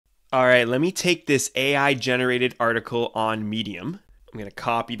All right, let me take this AI generated article on Medium. I'm going to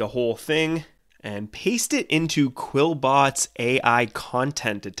copy the whole thing and paste it into Quillbot's AI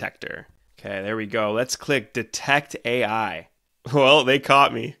content detector. Okay, there we go. Let's click detect AI. Well, they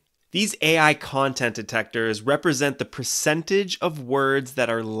caught me. These AI content detectors represent the percentage of words that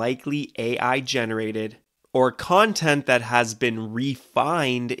are likely AI generated or content that has been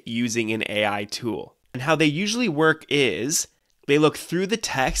refined using an AI tool. And how they usually work is they look through the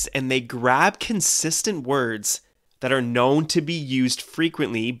text and they grab consistent words that are known to be used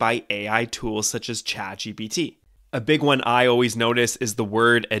frequently by AI tools such as ChatGPT. A big one I always notice is the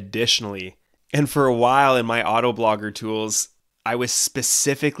word additionally. And for a while in my autoblogger tools, I was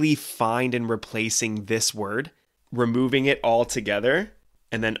specifically find and replacing this word, removing it altogether,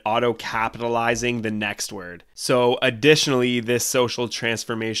 and then auto capitalizing the next word. So additionally, this social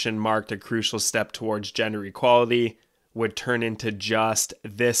transformation marked a crucial step towards gender equality would turn into just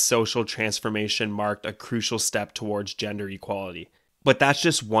this social transformation marked a crucial step towards gender equality. But that's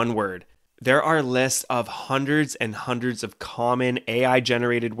just one word. There are lists of hundreds and hundreds of common AI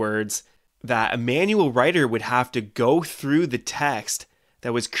generated words that a manual writer would have to go through the text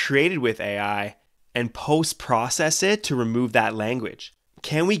that was created with AI and post-process it to remove that language.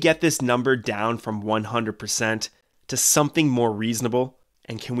 Can we get this number down from 100% to something more reasonable?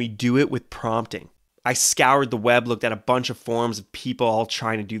 And can we do it with prompting? I scoured the web, looked at a bunch of forums of people all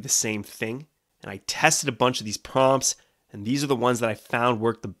trying to do the same thing, and I tested a bunch of these prompts, and these are the ones that I found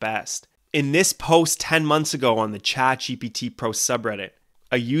worked the best. In this post 10 months ago on the ChatGPT Pro subreddit,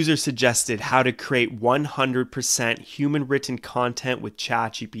 a user suggested how to create 100% human written content with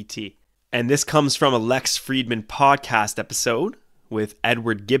ChatGPT. And this comes from a Lex Friedman podcast episode with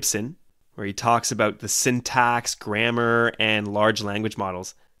Edward Gibson, where he talks about the syntax, grammar, and large language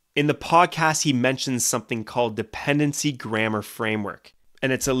models. In the podcast, he mentions something called dependency grammar framework.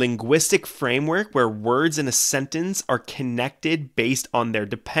 And it's a linguistic framework where words in a sentence are connected based on their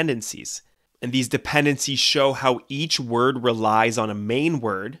dependencies. And these dependencies show how each word relies on a main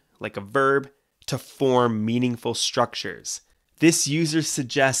word, like a verb, to form meaningful structures. This user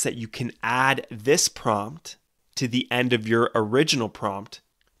suggests that you can add this prompt to the end of your original prompt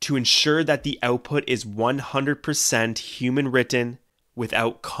to ensure that the output is 100% human written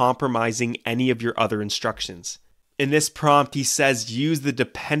without compromising any of your other instructions. In this prompt, he says use the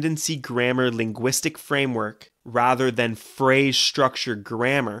dependency grammar linguistic framework rather than phrase structure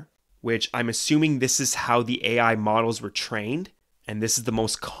grammar, which I'm assuming this is how the AI models were trained, and this is the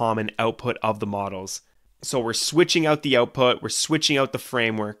most common output of the models. So we're switching out the output, we're switching out the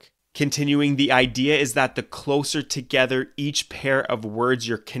framework. Continuing, the idea is that the closer together each pair of words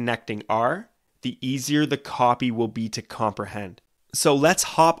you're connecting are, the easier the copy will be to comprehend. So let's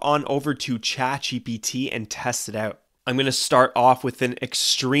hop on over to ChatGPT and test it out. I'm going to start off with an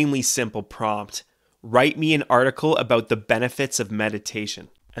extremely simple prompt. Write me an article about the benefits of meditation.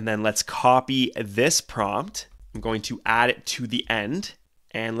 And then let's copy this prompt. I'm going to add it to the end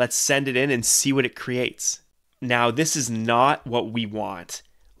and let's send it in and see what it creates. Now, this is not what we want.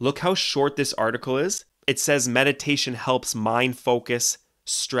 Look how short this article is. It says meditation helps mind focus,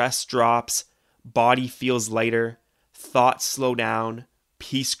 stress drops, body feels lighter, thoughts slow down,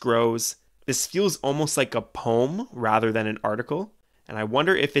 peace grows. This feels almost like a poem rather than an article. And I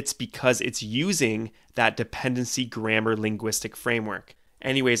wonder if it's because it's using that dependency grammar linguistic framework.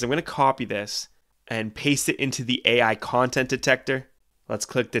 Anyways, I'm going to copy this and paste it into the AI content detector. Let's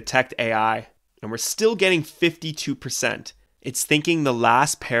click detect AI. And we're still getting 52%. It's thinking the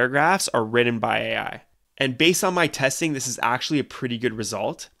last paragraphs are written by AI. And based on my testing, this is actually a pretty good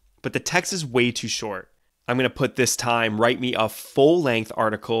result, but the text is way too short. I'm going to put this time, write me a full-length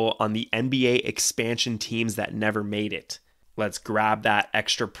article on the NBA expansion teams that never made it. Let's grab that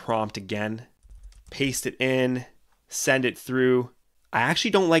extra prompt again, paste it in, send it through. I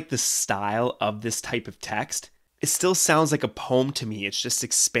actually don't like the style of this type of text. It still sounds like a poem to me. It's just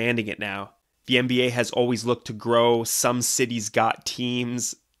expanding it now. The NBA has always looked to grow. Some cities got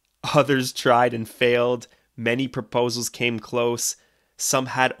teams. Others tried and failed. Many proposals came close. Some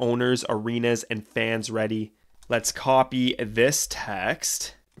had owners, arenas, and fans ready. Let's copy this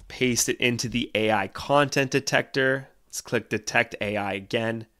text, paste it into the AI content detector. Let's click detect AI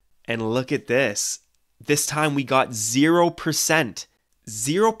again. And look at this. This time we got 0%.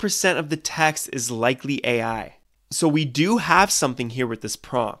 0% of the text is likely AI. So we do have something here with this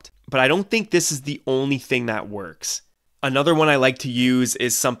prompt, but I don't think this is the only thing that works. Another one I like to use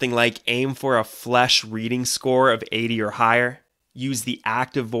is something like aim for a flesh reading score of 80 or higher. Use the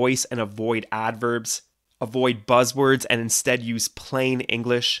active voice and avoid adverbs. Avoid buzzwords and instead use plain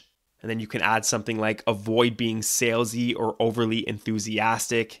English. And then you can add something like avoid being salesy or overly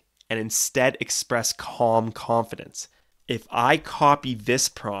enthusiastic. and instead express calm confidence. If I copy this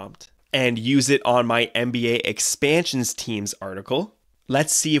prompt and use it on my MBA expansions team's article,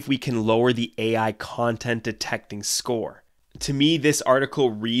 let's see if we can lower the AI content detecting score. To me, this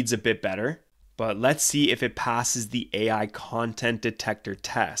article reads a bit better, but let's see if it passes the AI content detector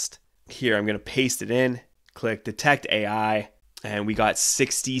test. Here, I'm going to paste it in, click detect AI, and we got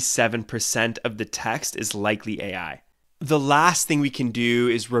 67% of the text is likely AI. The last thing we can do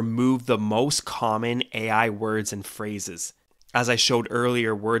is remove the most common AI words and phrases. As I showed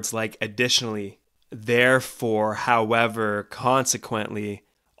earlier, words like additionally, therefore, however, consequently,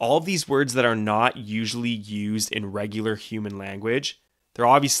 all of these words that are not usually used in regular human language, they're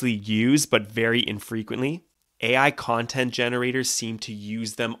obviously used, but very infrequently. AI content generators seem to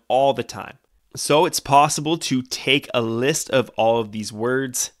use them all the time. So it's possible to take a list of all of these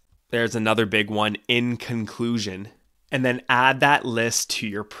words. There's another big one, in conclusion, and then add that list to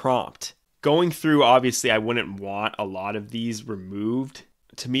your prompt. Going through, obviously, I wouldn't want a lot of these removed.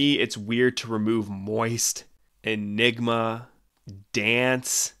 To me, it's weird to remove moist, enigma,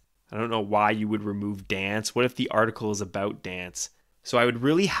 dance. I don't know why you would remove dance. What if the article is about dance? So I would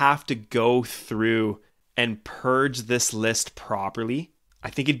really have to go through and purge this list properly. I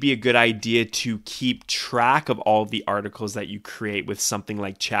think it'd be a good idea to keep track of all of the articles that you create with something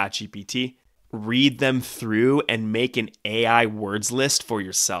like ChatGPT. Read them through and make an AI words list for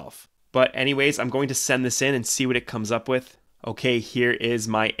yourself. But anyways, I'm going to send this in and see what it comes up with. Okay, here is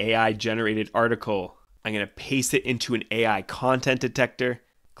my AI generated article. I'm going to paste it into an AI content detector,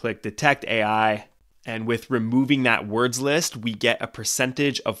 click detect AI, and with removing that words list, we get a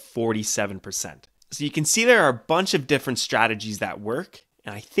percentage of 47%. So you can see there are a bunch of different strategies that work,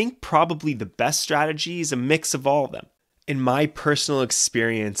 and I think probably the best strategy is a mix of all of them. In my personal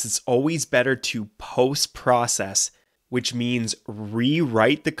experience, it's always better to post-process, which means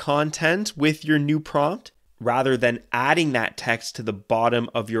rewrite the content with your new prompt rather than adding that text to the bottom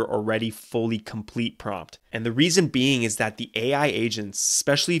of your already fully complete prompt. And the reason being is that the AI agents,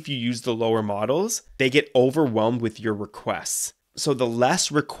 especially if you use the lower models, they get overwhelmed with your requests. So the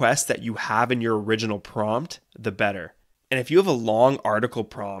less requests that you have in your original prompt, the better. And if you have a long article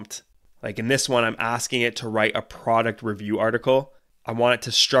prompt, like in this one, I'm asking it to write a product review article. I want it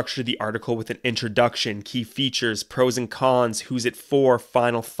to structure the article with an introduction, key features, pros and cons, who's it for,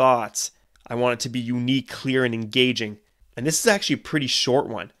 final thoughts. I want it to be unique, clear, and engaging. And this is actually a pretty short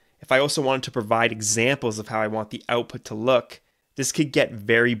one. If I also wanted to provide examples of how I want the output to look, this could get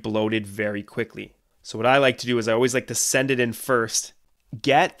very bloated very quickly. So what I like to do is I always like to send it in first,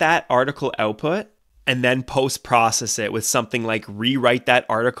 get that article output, and then post-process it with something like rewrite that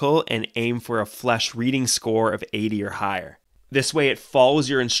article and aim for a flesh reading score of 80 or higher. This way it follows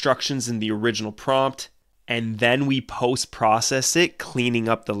your instructions in the original prompt, and then we post-process it, cleaning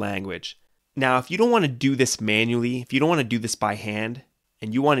up the language. Now, if you don't want to do this manually, if you don't want to do this by hand,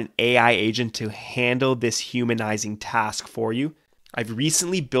 and you want an AI agent to handle this humanizing task for you, I've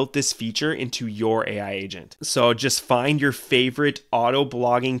recently built this feature into your AI agent. So just find your favorite auto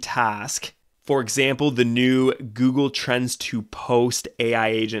blogging task. For example, the new Google Trends to Post AI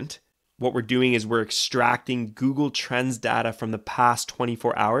agent. What we're doing is we're extracting Google Trends data from the past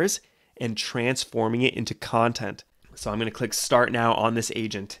 24 hours and transforming it into content. So I'm going to click Start Now on this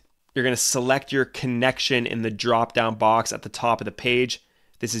agent. You're going to select your connection in the drop-down box at the top of the page.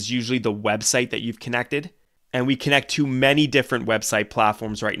 This is usually the website that you've connected. And we connect to many different website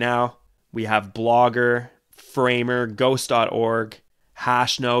platforms right now. We have Blogger, Framer, Ghost.org,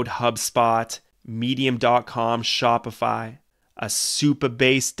 Hashnode, HubSpot, Medium.com, Shopify, a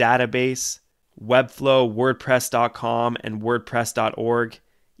Supabase database, Webflow, WordPress.com, and WordPress.org.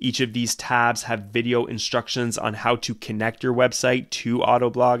 Each of these tabs have video instructions on how to connect your website to auto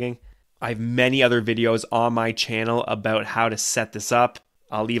blogging. I have many other videos on my channel about how to set this up.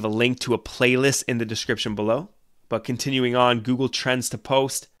 I'll leave a link to a playlist in the description below. But continuing on, Google Trends to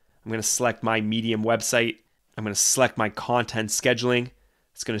Post. I'm going to select my Medium website. I'm going to select my content scheduling.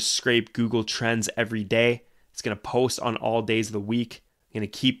 It's going to scrape Google Trends every day. It's going to post on all days of the week. I'm going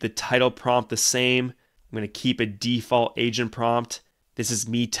to keep the title prompt the same. I'm going to keep a default agent prompt. This is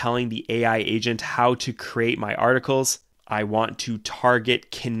me telling the AI agent how to create my articles. I want to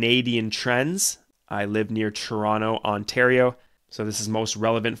target Canadian trends. I live near Toronto, Ontario, so this is most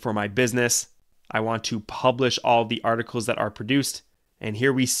relevant for my business. I want to publish all the articles that are produced. And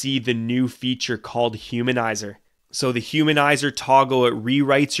here we see the new feature called humanizer. So the humanizer toggle, it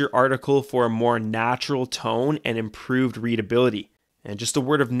rewrites your article for a more natural tone and improved readability. And just a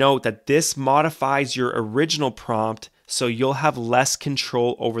word of note that this modifies your original prompt so you'll have less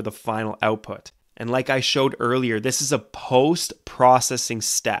control over the final output. And like I showed earlier, this is a post-processing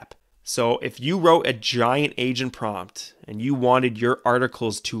step. So if you wrote a giant agent prompt and you wanted your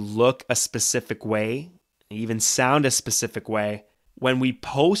articles to look a specific way, even sound a specific way, when we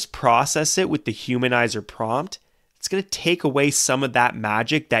post-process it with the humanizer prompt, it's going to take away some of that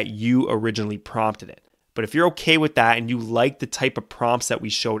magic that you originally prompted it. But if you're okay with that and you like the type of prompts that we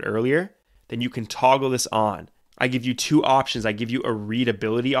showed earlier, then you can toggle this on. I give you two options. I give you a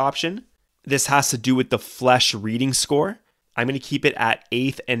readability option. This has to do with the Flesch reading score. I'm going to keep it at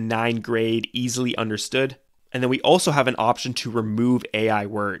 8th and 9th grade, easily understood. And then we also have an option to remove AI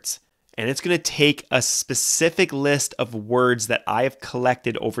words. And it's going to take a specific list of words that I have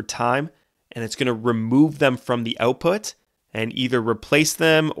collected over time, and it's going to remove them from the output and either replace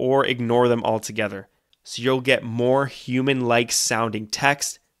them or ignore them altogether. So you'll get more human-like sounding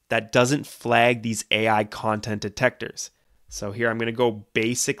text that doesn't flag these AI content detectors. So here I'm going to go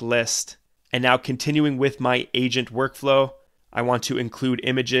basic list. And now continuing with my agent workflow, I want to include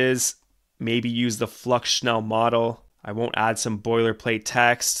images, maybe use the Flux-Schnell model. I won't add some boilerplate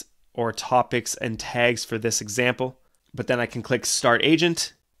text or topics and tags for this example. But then I can click Start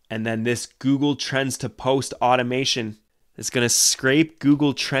Agent, and then this Google Trends to Post automation is going to scrape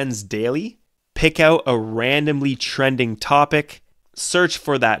Google Trends daily, pick out a randomly trending topic, search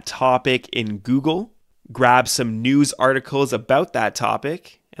for that topic in Google, grab some news articles about that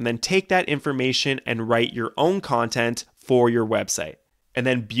topic, and then take that information and write your own content for your website. And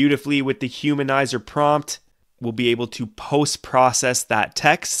then beautifully with the humanizer prompt, we'll be able to post-process that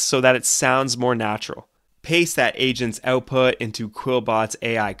text so that it sounds more natural. Paste that agent's output into Quillbot's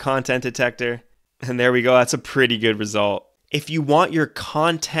AI content detector, and there we go. That's a pretty good result. If you want your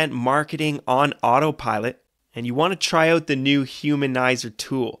content marketing on autopilot and you want to try out the new humanizer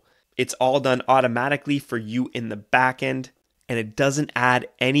tool, it's all done automatically for you in the backend, and it doesn't add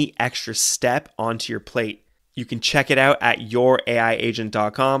any extra step onto your plate. You can check it out at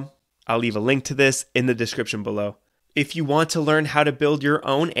youraiagent.com. I'll leave a link to this in the description below. If you want to learn how to build your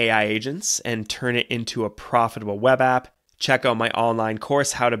own AI agents and turn it into a profitable web app, check out my online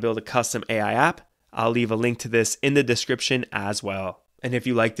course, How to Build a Custom AI App. I'll leave a link to this in the description as well. And if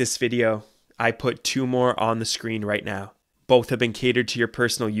you like this video, I put 2 more on the screen right now. Both have been catered to your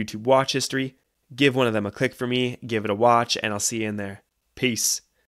personal YouTube watch history. Give one of them a click for me, give it a watch, and I'll see you in there. Peace.